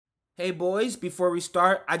Hey boys, before we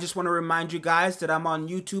start, I just want to remind you guys that I'm on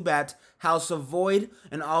YouTube at House of Void,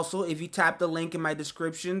 and also if you tap the link in my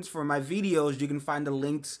descriptions for my videos, you can find the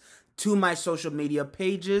links to my social media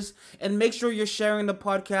pages, and make sure you're sharing the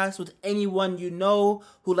podcast with anyone you know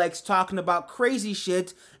who likes talking about crazy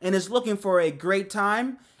shit and is looking for a great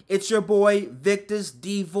time. It's your boy Victus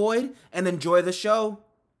D Void, and enjoy the show.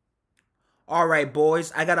 All right,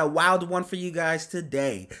 boys, I got a wild one for you guys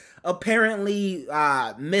today. Apparently,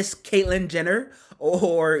 Miss Caitlyn Jenner,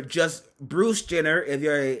 or just Bruce Jenner, if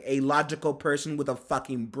you're a logical person with a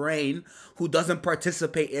fucking brain who doesn't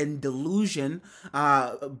participate in delusion,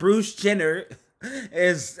 Bruce Jenner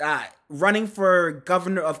is running for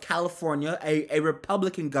governor of California, a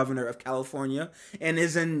Republican governor of California, and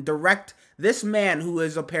is in direct. This man, who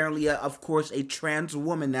is apparently, of course, a trans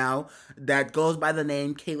woman now that goes by the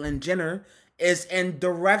name Caitlyn Jenner, is in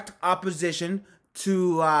direct opposition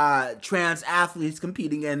to trans athletes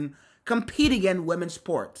competing in women's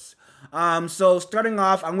sports. So starting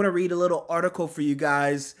off, I'm gonna read a little article for you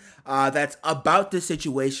guys that's about this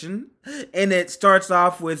situation, and it starts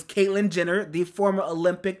off with Caitlyn Jenner, the former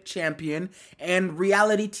Olympic champion and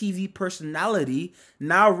reality TV personality,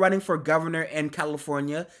 now running for governor in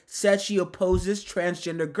California, said she opposes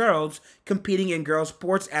transgender girls competing in girls'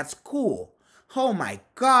 sports at school. Oh my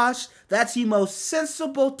gosh, that's the most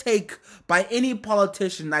sensible take by any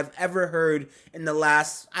politician I've ever heard in the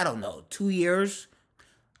last, I don't know, 2 years.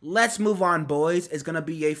 Let's move on, boys. It's going to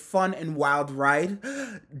be a fun and wild ride.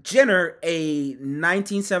 Jenner, a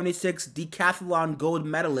 1976 decathlon gold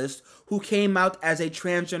medalist who came out as a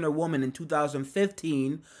transgender woman in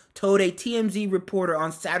 2015, told a TMZ reporter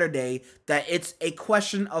on Saturday that it's a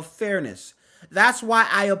question of fairness. That's why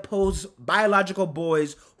I oppose biological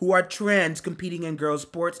boys who are trans competing in girls'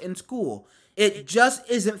 sports in school. It just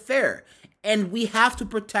isn't fair. And we have to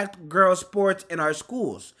protect girls' sports in our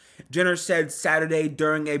schools, Jenner said Saturday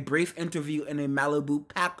during a brief interview in a Malibu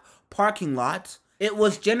parking lot. It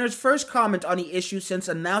was Jenner's first comment on the issue since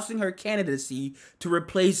announcing her candidacy to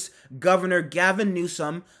replace Governor Gavin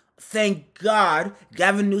Newsom. Thank God,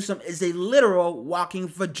 Gavin Newsom is a literal walking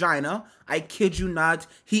vagina. I kid you not.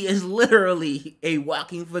 He is literally a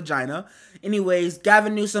walking vagina. Anyways,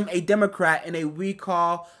 Gavin Newsom, a Democrat in a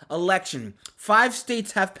recall election. 5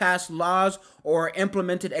 states have passed laws or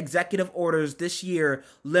implemented executive orders this year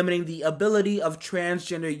limiting the ability of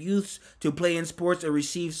transgender youths to play in sports or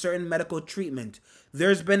receive certain medical treatment.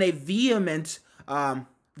 There's been a vehement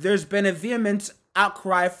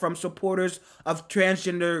outcry from supporters of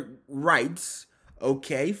transgender rights.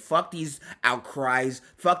 Okay, fuck these outcries.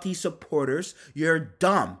 Fuck these supporters. You're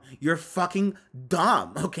dumb. You're fucking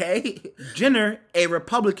dumb, okay? Jenner, a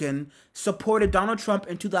Republican, supported Donald Trump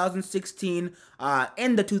in 2016,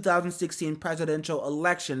 in the 2016 presidential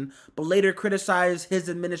election, but later criticized his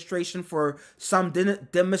administration for some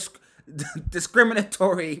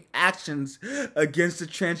discriminatory actions against the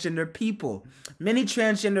transgender people. Many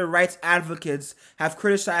transgender rights advocates have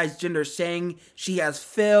criticized Jenner, saying she has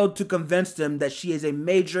failed to convince them that she is a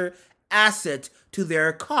major asset to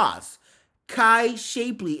their cause. Kai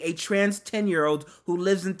Shapley, a trans 10-year-old who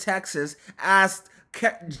lives in Texas, asked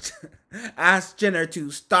Jenner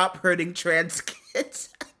to stop hurting trans kids.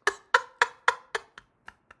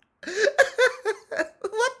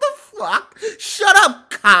 What the fuck? Shut up,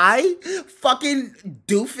 Kai. Fucking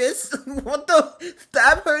doofus. What the?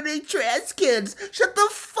 Stop hurting trans kids. Shut the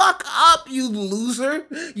fuck up, you loser.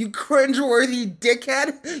 You cringeworthy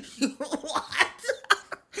dickhead. What?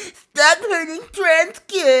 Stop hurting trans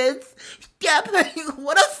kids. Stop hurting.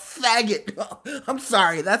 What a faggot. Oh, I'm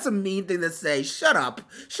sorry. That's a mean thing to say. Shut up.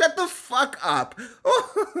 Shut the fuck up.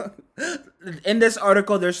 In this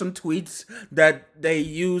article, there's some tweets that they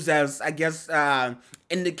use as, I guess,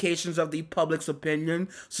 indications of the public's opinion.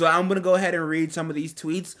 So I'm going to go ahead and read some of these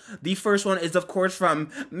tweets. The first one is, of course, from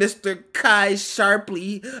Mr. Kai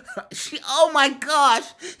Sharpley. Oh my gosh.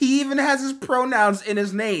 He even has his pronouns in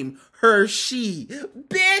his name. Her, she.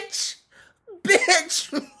 Bitch.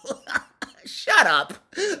 Shut up.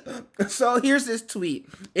 So here's this tweet.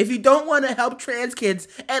 If you don't want to help trans kids,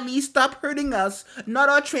 at least stop hurting us. Not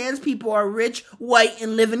all trans people are rich, white,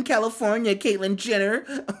 and live in California, Caitlyn Jenner.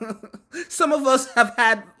 Some of us have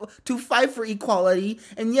had to fight for equality.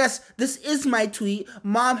 And yes, this is my tweet.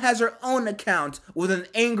 Mom has her own account with an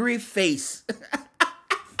angry face.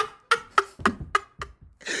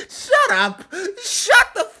 Shut up. Shut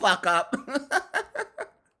the fuck up.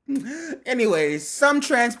 Anyways, some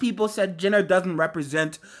trans people said Jenner doesn't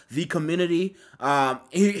represent the community.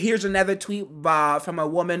 Here's another tweet from a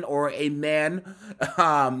woman or a man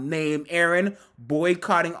named Aaron,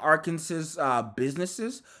 boycotting Arkansas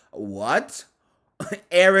businesses. What?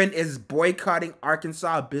 Erin is boycotting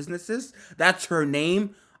Arkansas businesses. That's her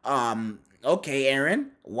name. Okay,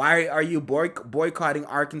 Erin, why are you boycotting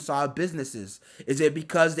Arkansas businesses? Is it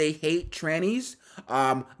because they hate trannies?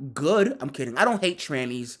 Good. I'm kidding. I don't hate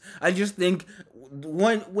trannies. I just think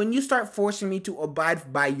when you start forcing me to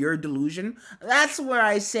abide by your delusion, that's where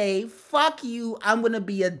I say, fuck you. I'm gonna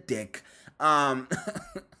be a dick. Um,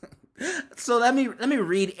 so let me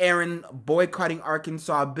read Aaron boycotting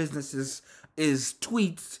Arkansas businesses is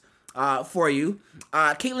tweets for you.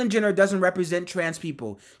 Caitlyn Jenner doesn't represent trans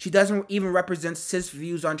people. She doesn't even represent cis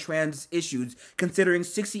views on trans issues, considering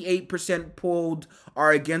 68% polled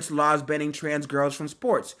are against laws banning trans girls from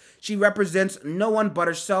sports. She represents no one but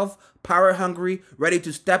herself, power hungry, ready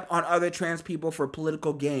to step on other trans people for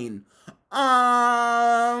political gain.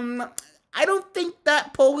 I don't think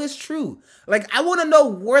that poll is true. Like, I want to know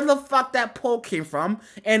where the fuck that poll came from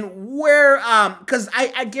and where, because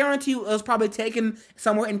I guarantee you it was probably taken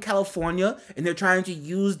somewhere in California and they're trying to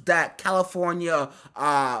use that California,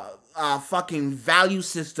 fucking value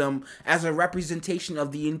system as a representation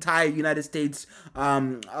of the entire United States,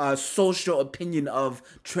 social opinion of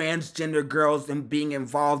transgender girls and being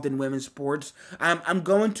involved in women's sports. I'm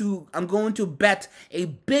going to bet a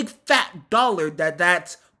big fat dollar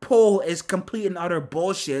that poll is complete and utter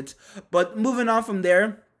bullshit. But moving on from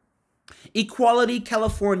there, Equality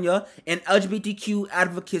California, an LGBTQ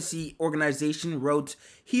advocacy organization, wrote,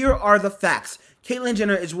 "Here are the facts. Caitlyn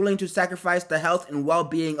Jenner is willing to sacrifice the health and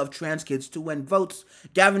well-being of trans kids to win votes.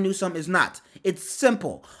 Gavin Newsom is not. It's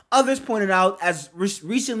simple." Others pointed out, as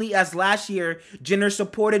recently as last year, Jenner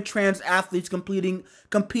supported trans athletes competing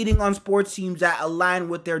on sports teams that align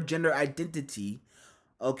with their gender identity.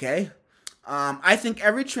 Okay. I think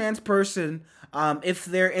every trans person, if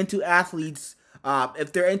they're into athletes,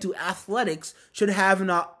 if they're into athletics, should have an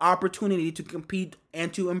opportunity to compete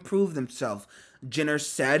and to improve themselves, Jenner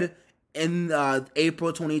said in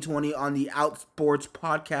April 2020 on the Outsports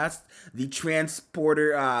podcast, the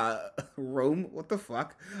Transporter Room. What the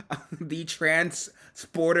fuck? The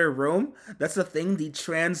Transporter Room. That's the thing. The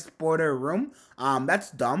Transporter Room.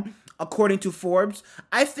 That's dumb. According to Forbes,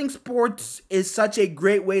 I think sports is such a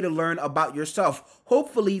great way to learn about yourself.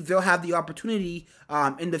 Hopefully, they'll have the opportunity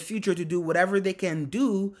in the future to do whatever they can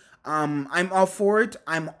do. I'm all for it.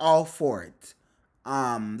 I'm all for it.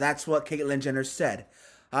 That's what Caitlyn Jenner said.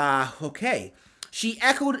 Okay. She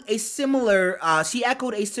echoed a similarly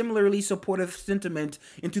supportive sentiment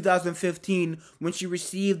in 2015 when she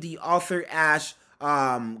received the Arthur Ashe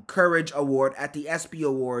Courage Award at the ESPY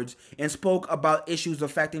Awards and spoke about issues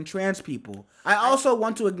affecting trans people. I also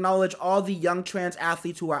want to acknowledge all the young trans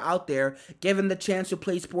athletes who are out there, given the chance to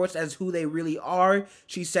play sports as who they really are,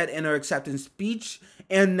 she said in her acceptance speech.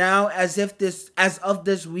 And now, as of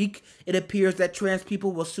this week, it appears that trans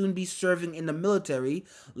people will soon be serving in the military.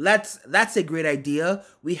 That's a great idea.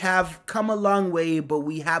 We have come a long way, but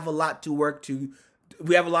we have a lot of work to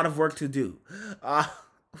do.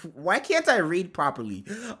 Why can't I read properly?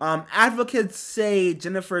 Advocates say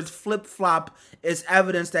Jennifer's flip-flop is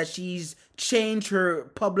evidence that she's changed her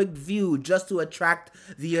public view just to attract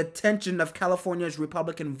the attention of California's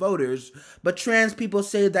Republican voters, but trans people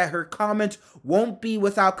say that her comment won't be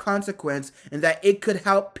without consequence and that it could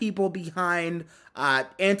help people behind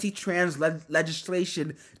anti-trans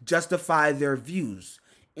legislation justify their views.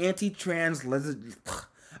 I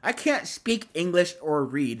can't speak English or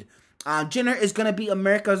read. Jenner is gonna be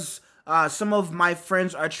America's. Some of my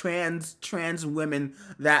friends are trans women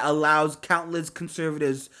that allows countless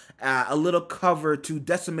conservatives a little cover to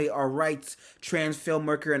decimate our rights. Trans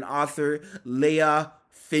filmmaker and author Leah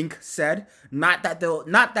Fink said, "Not that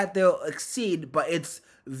they'll exceed, but it's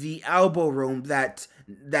the elbow room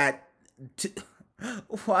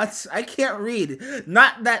what? I can't read.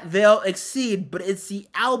 Not that they'll exceed, but it's the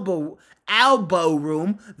elbow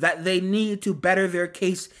room that they need to better their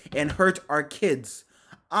case and hurt our kids."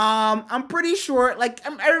 I'm pretty sure,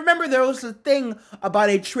 I remember there was a thing about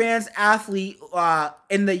a trans athlete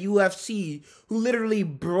in the UFC who literally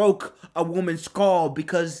broke a woman's skull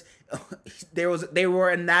because they were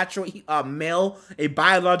a natural male, a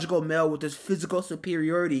biological male with this physical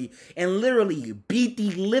superiority, and literally beat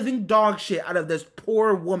the living dog shit out of this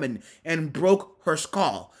poor woman and broke her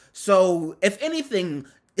skull. So, if anything,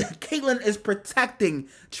 Caitlyn is protecting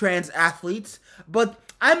trans athletes, but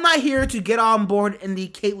I'm not here to get on board in the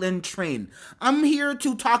Caitlyn train. I'm here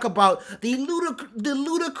to talk about the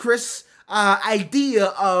ludicrous idea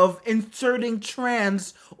of inserting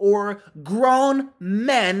trans or grown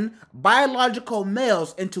men, biological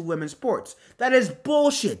males, into women's sports. That is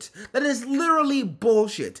bullshit. That is literally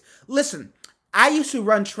bullshit. Listen, I used to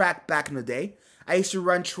run track back in the day. I used to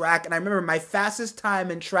run track, and I remember my fastest time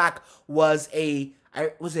in track was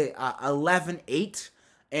 11:08,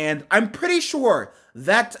 and I'm pretty sure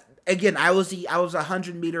that again I was a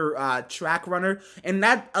 100 meter track runner, and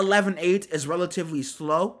that 11:08 is relatively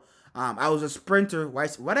slow. I was a sprinter. Why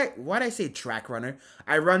did I say track runner?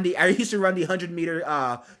 I used to run the 100 meter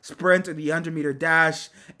sprint or the 100 meter dash,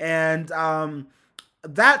 and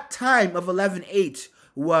that time of 11:08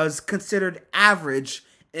 was considered average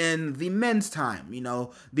in the men's time. You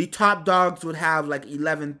know, the top dogs would have like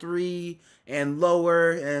 11:3 and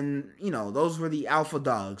lower, and you know, those were the alpha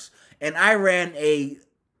dogs. And I ran an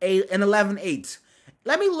 11:08.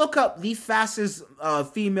 Let me look up the fastest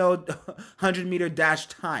female 100 meter dash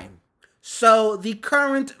time. So the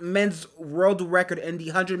current men's world record in the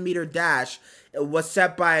 100 meter dash was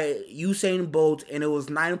set by Usain Bolt, and it was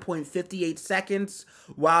 9.58 seconds,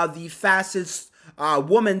 while the fastest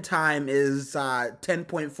woman time is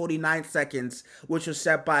 10.49 seconds, which was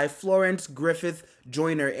set by Florence Griffith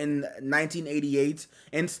Joyner in 1988,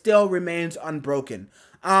 and still remains unbroken.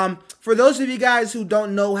 For those of you guys who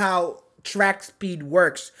don't know how track speed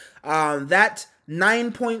works, that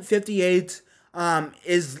 9.58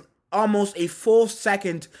 is almost a full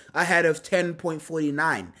second ahead of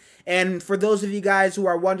 10.49. And for those of you guys who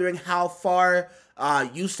are wondering how far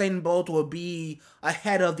Usain Bolt will be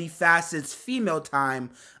ahead of the fastest female time,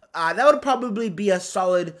 that would probably be a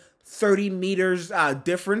solid 30 meters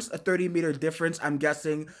difference, a 30-meter difference, I'm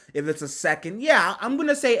guessing, if it's a second. Yeah, I'm going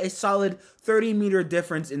to say a solid 30-meter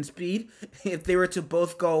difference in speed if they were to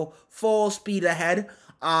both go full speed ahead.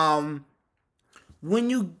 When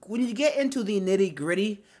you get into the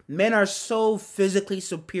nitty-gritty, men are so physically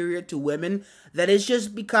superior to women that it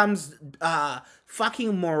just becomes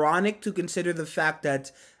fucking moronic to consider the fact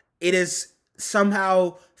that it is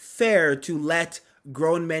somehow fair to let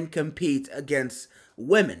grown men compete against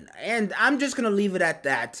women. And I'm just gonna leave it at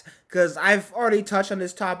that because I've already touched on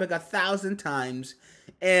this topic 1,000 times.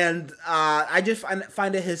 And I just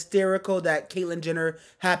find it hysterical that Caitlyn Jenner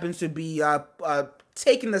happens to be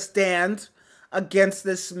taking a stand against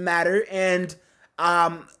this matter, and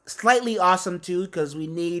slightly awesome too, because we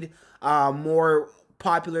need more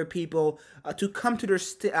popular people to come to their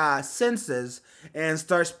senses and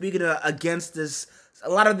start speaking against a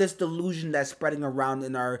lot of this delusion that's spreading around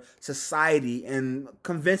in our society, and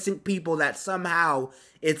convincing people that somehow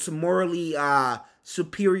it's morally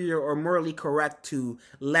superior or morally correct to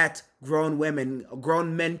let grown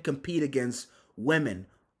men compete against women.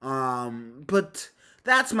 But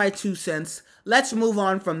that's my 2 cents. Let's move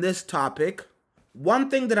on from this topic. One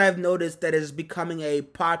thing that I've noticed that is becoming a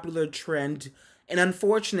popular trend, an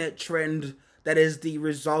unfortunate trend that is the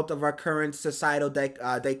result of our current societal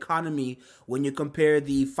dichotomy when you compare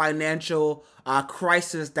the financial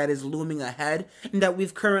crisis that is looming ahead and that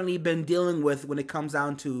we've currently been dealing with when it comes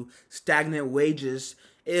down to stagnant wages,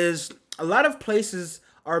 is a lot of places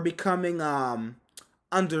are becoming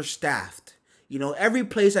understaffed. You know, every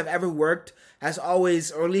place I've ever worked has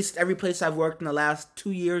always, or at least every place I've worked in the last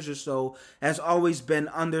 2 years or so, has always been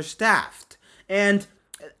understaffed. And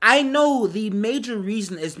I know the major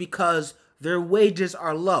reason is because their wages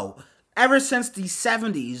are low. Ever since the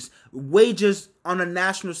 70s, wages on a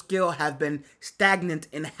national scale have been stagnant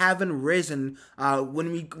and haven't risen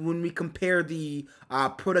when we compare the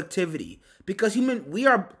productivity. Because we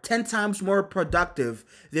are 10 times more productive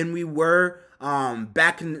than we were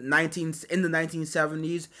back in the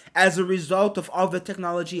 1970s as a result of all the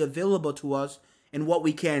technology available to us and what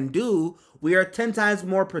we can do. We are 10 times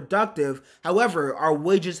more productive. However, our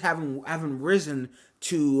wages haven't risen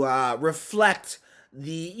to reflect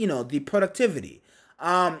the productivity.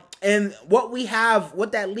 And what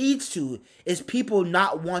that leads to is people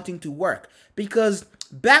not wanting to work, because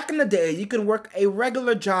back in the day, you can work a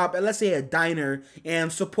regular job at, let's say, a diner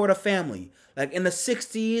and support a family. Like in the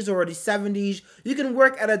 60s or the 70s, you can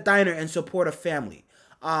work at a diner and support a family.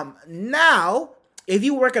 Now, if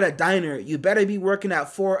you work at a diner, you better be working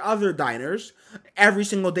at 4 other diners every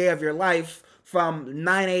single day of your life from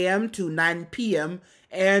 9 a.m. to 9 p.m.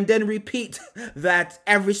 and then repeat that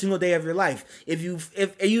every single day of your life. If you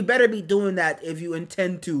better be doing that if you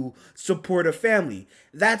intend to support a family.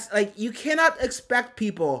 That's like, you cannot expect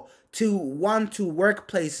people to want to work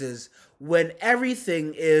places when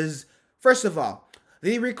everything is, first of all,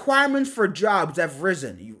 the requirements for jobs have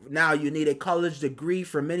risen. Now you need a college degree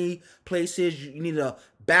for many places. You need a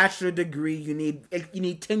bachelor degree. You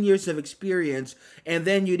need 10 years of experience, and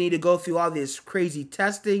then you need to go through all this crazy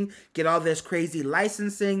testing, get all this crazy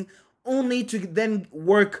licensing, only to then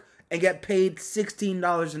work and get paid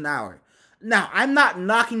 $16 an hour. Now, I'm not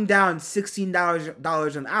knocking down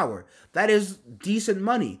 $16 an hour. That is decent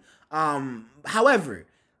money. However,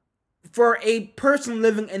 for a person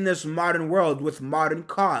living in this modern world with modern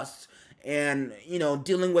costs and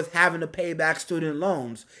dealing with having to pay back student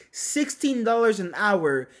loans, $16 an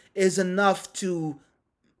hour is enough to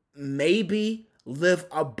maybe live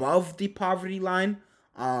above the poverty line.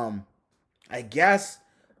 um I guess.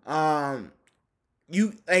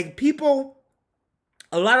 You like people,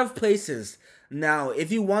 a lot of places now,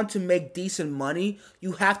 if you want to make decent money,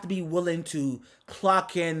 you have to be willing to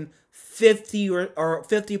clock in 50 or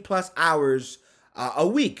 50 plus hours a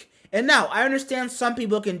week. And now I understand some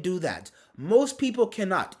people can do that. Most people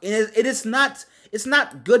cannot. It is not, it's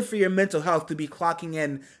not good for your mental health to be clocking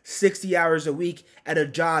in 60 hours a week at a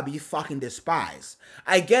job you fucking despise.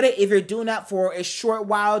 I get it if you're doing that for a short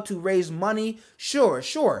while to raise money, sure.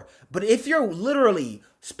 But if you're literally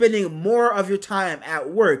spending more of your time at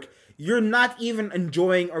work, you're not even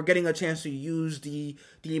enjoying or getting a chance to use the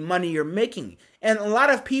money you're making. And a lot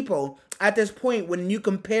of people at this point, when you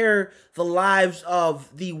compare the lives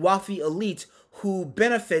of the wealthy elite who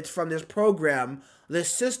benefits from this program, this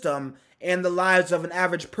system, and the lives of an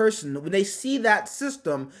average person, when they see that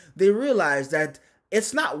system, they realize that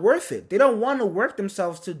it's not worth it. They don't want to work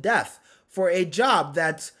themselves to death for a job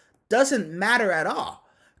that doesn't matter at all.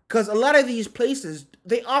 Because a lot of these places,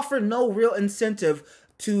 they offer no real incentive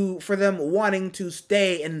for them wanting to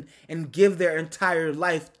stay and give their entire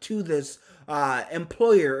life to this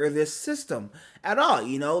employer or this system at all.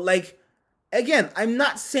 Like, again, I'm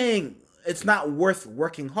not saying it's not worth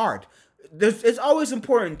working hard. It's always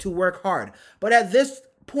important to work hard, but at this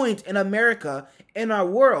point in America, in our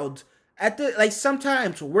world,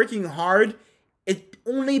 sometimes working hard, it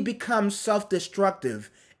only becomes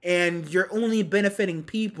self-destructive, and you're only benefiting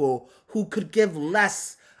people who could give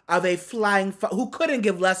less of a who couldn't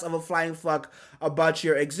give less of a flying fuck about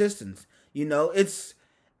your existence.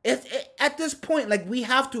 At this point, like, we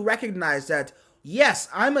have to recognize that, yes,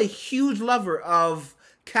 I'm a huge lover of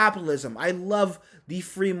capitalism. I love the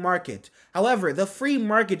free market. However, the free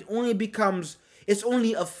market it's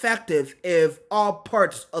only effective if all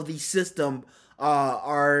parts of the system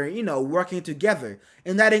are working together,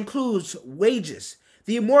 and that includes wages.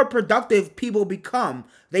 The more productive people become,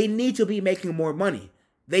 they need to be making more money.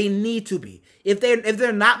 They need to be. If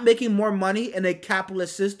they're not making more money in a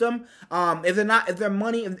capitalist system, if their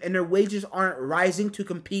money and their wages aren't rising to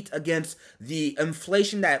compete against the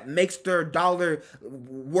inflation that makes their dollar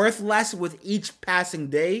worth less with each passing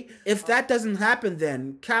day, if that doesn't happen,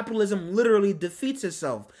 then capitalism literally defeats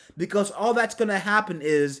itself, because all that's gonna happen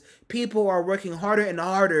is people are working harder and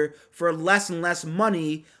harder for less and less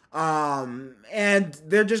money. And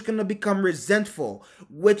they're just gonna become resentful,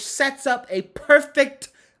 which sets up a perfect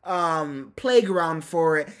playground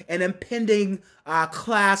for an impending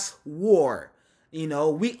class war.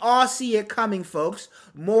 We all see it coming, folks.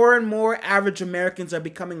 More and more average Americans are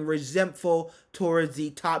becoming resentful towards the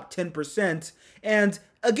top 10%. And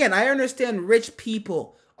again, I understand rich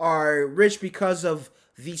people are rich because of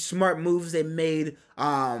the smart moves they made,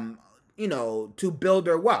 to build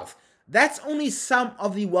their wealth. That's only some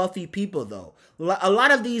of the wealthy people, though. A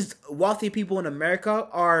lot of these wealthy people in America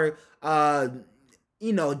are,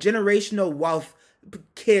 generational wealth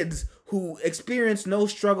kids who experience no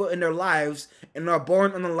struggle in their lives and are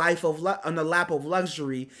born on the lap of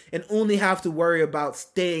luxury and only have to worry about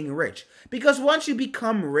staying rich. Because once you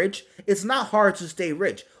become rich, it's not hard to stay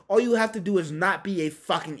rich. All you have to do is not be a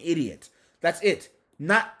fucking idiot. That's it.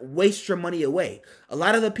 Not waste your money away. A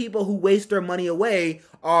lot of the people who waste their money away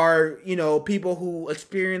are, people who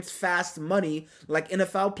experience fast money, like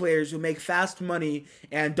NFL players who make fast money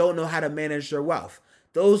and don't know how to manage their wealth.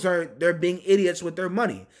 They're being idiots with their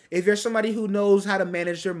money. If you're somebody who knows how to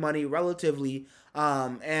manage their money relatively,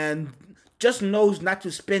 and just knows not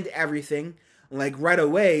to spend everything like right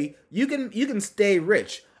away, you can stay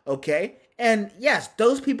rich, okay? And yes,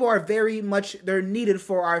 those people are they're needed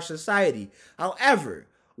for our society. However,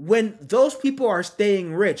 when those people are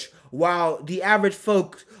staying rich while the average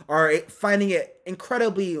folks are finding it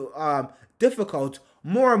incredibly difficult,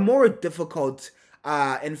 more and more difficult,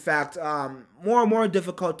 in fact, more and more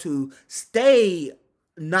difficult to stay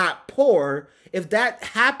not poor. If that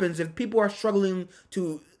happens, if people are struggling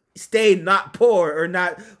to stay not poor or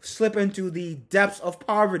not slip into the depths of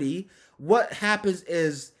poverty, what happens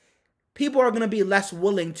is people are going to be less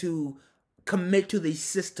willing to commit to the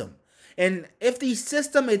system. And if the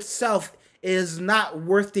system itself is not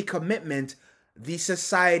worth the commitment, the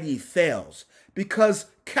society fails. Because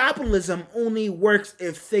capitalism only works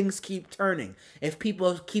if things keep turning, if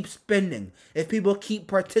people keep spending, if people keep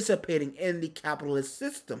participating in the capitalist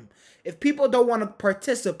system. If people don't want to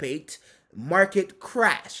participate, market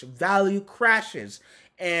crash, value crashes,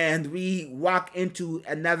 and we walk into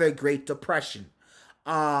another Great Depression.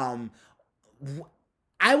 Um,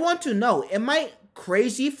 I want to know, am I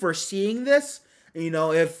crazy for seeing this?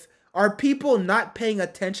 If are people not paying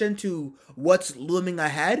attention to what's looming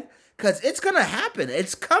ahead? Because it's gonna happen.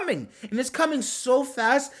 It's coming, and it's coming so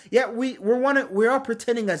fast. Yet we're all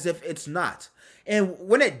pretending as if it's not. And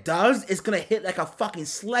when it does, it's gonna hit like a fucking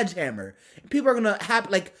sledgehammer. People are gonna have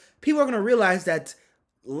people are gonna realize that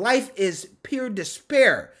life is pure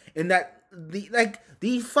despair, and that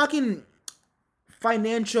the fucking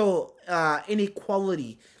financial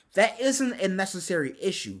inequality, that isn't a necessary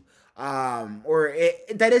issue,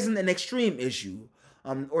 that isn't an extreme issue,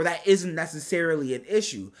 or that isn't necessarily an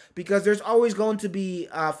issue, because there's always going to be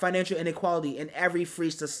financial inequality in every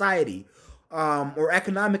free society, or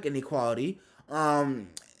economic inequality, and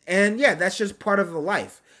yeah, that's just part of the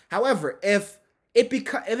life. However, if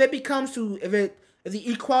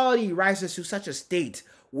the equality rises to such a state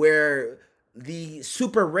where the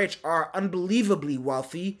super rich are unbelievably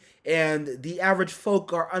wealthy and the average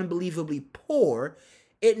folk are unbelievably poor,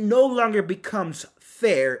 it no longer becomes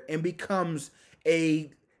fair and becomes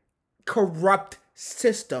a corrupt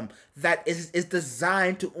system that is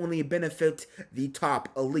designed to only benefit the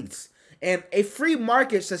top elites. And a free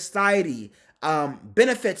market society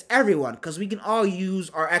benefits everyone, because we can all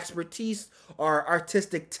use our expertise, our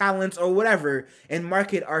artistic talents, or whatever, and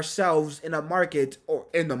market ourselves in a market, or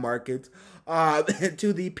in the market,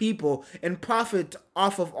 to the people, and profit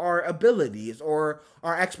off of our abilities or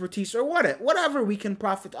our expertise, or whatever we can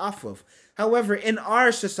profit off of. However, in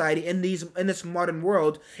our society, in this modern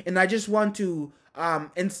world, and I just want to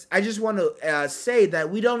say that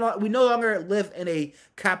we no longer live in a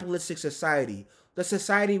capitalistic society. The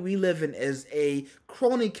society we live in is a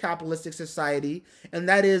crony capitalistic society, and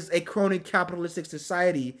that is a crony capitalistic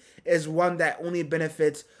society is one that only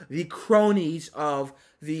benefits the cronies of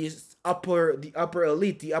the upper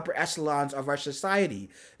elite, the upper echelons of our society.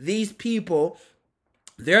 These people,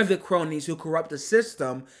 they're the cronies who corrupt the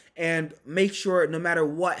system and make sure no matter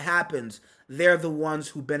what happens, they're the ones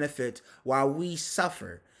who benefit while we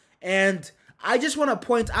suffer. And I just want to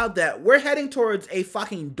point out that we're heading towards a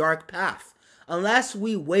fucking dark path. Unless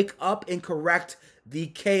we wake up and correct the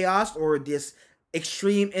chaos or this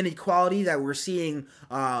extreme inequality that we're seeing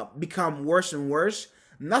become worse and worse,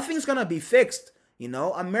 nothing's gonna be fixed.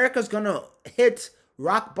 America's gonna hit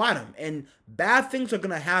rock bottom, and bad things are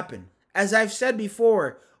gonna happen. As I've said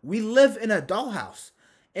before, we live in a dollhouse.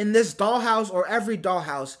 And this dollhouse, or every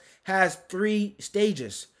dollhouse, has 3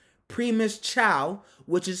 stages. Primus Chow,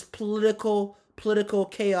 which is political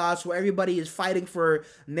chaos where everybody is fighting for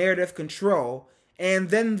narrative control. And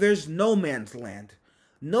then there's no man's land.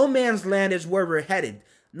 No man's land is where we're headed.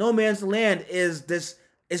 No man's land is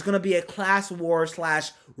going to be a class war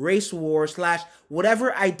 / race war /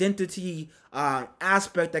 whatever identity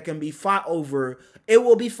aspect that can be fought over. It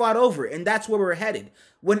will be fought over, and that's where we're headed.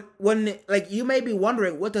 When you may be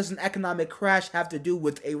wondering, what does an economic crash have to do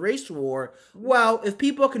with a race war? Well, if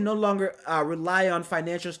people can no longer rely on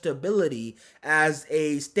financial stability as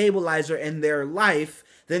a stabilizer in their life,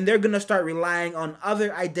 then they're going to start relying on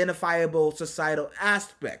other identifiable societal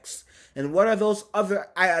aspects. And what are those other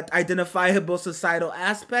identifiable societal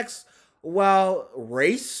aspects? Well,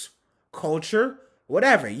 race, culture,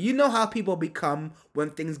 whatever. You know how people become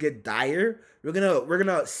when things get dire. We're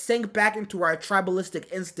gonna sink back into our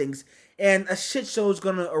tribalistic instincts, and a shit show is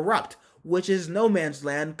gonna erupt, which is no man's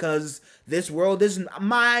land, because this world isn't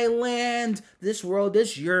my land. This world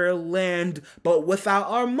is your land. But without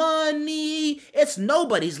our money, it's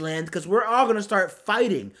nobody's land, because we're all going to start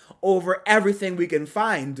fighting over everything we can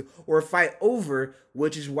find or fight over,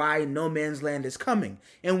 which is why no man's land is coming.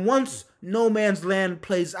 And once no man's land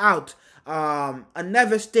plays out,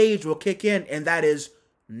 another stage will kick in, and that is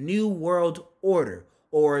New World Order,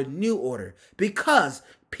 or New Order, because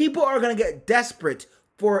people are going to get desperate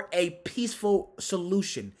for a peaceful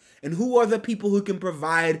solution. And who are the people who can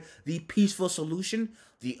provide the peaceful solution?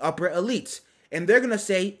 The upper elites. And they're gonna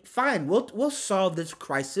say, fine, we'll solve this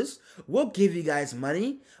crisis. We'll give you guys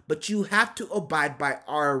money, but you have to abide by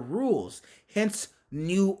our rules. Hence,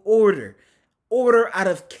 New Order. Order out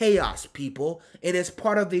of chaos, people. It is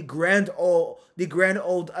part of the grand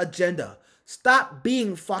old agenda. Stop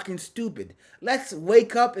being fucking stupid. Let's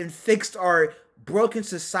wake up and fix our broken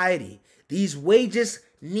society. These wages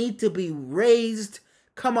need to be raised.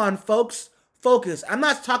 Come on, folks. Focus. I'm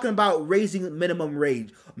not talking about raising minimum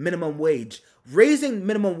wage. Raising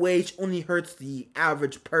minimum wage only hurts the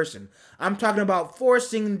average person. I'm talking about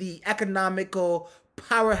forcing the economical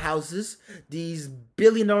powerhouses, these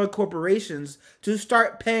billion-dollar corporations, to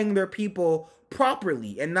start paying their people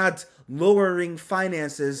properly and not lowering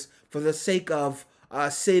finances for the sake of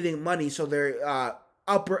saving money so their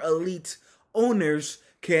upper elite owners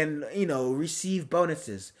can, receive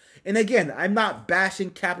bonuses. And again, I'm not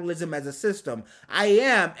bashing capitalism as a system. I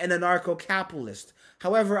am an anarcho-capitalist.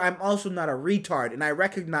 However, I'm also not a retard, and I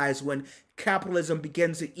recognize when capitalism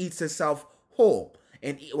begins to eat itself whole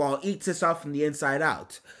and eats itself from the inside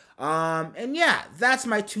out. And yeah, that's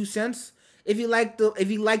my 2 cents. If you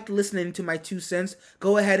liked listening to my 2 cents,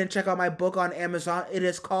 go ahead and check out my book on Amazon. It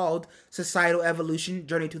is called Societal Evolution: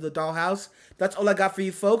 Journey to the Dollhouse. That's all I got for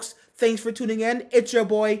you folks. Thanks for tuning in. It's your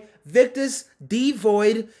boy Victus D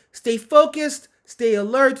Void. Stay focused, stay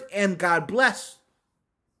alert, and God bless.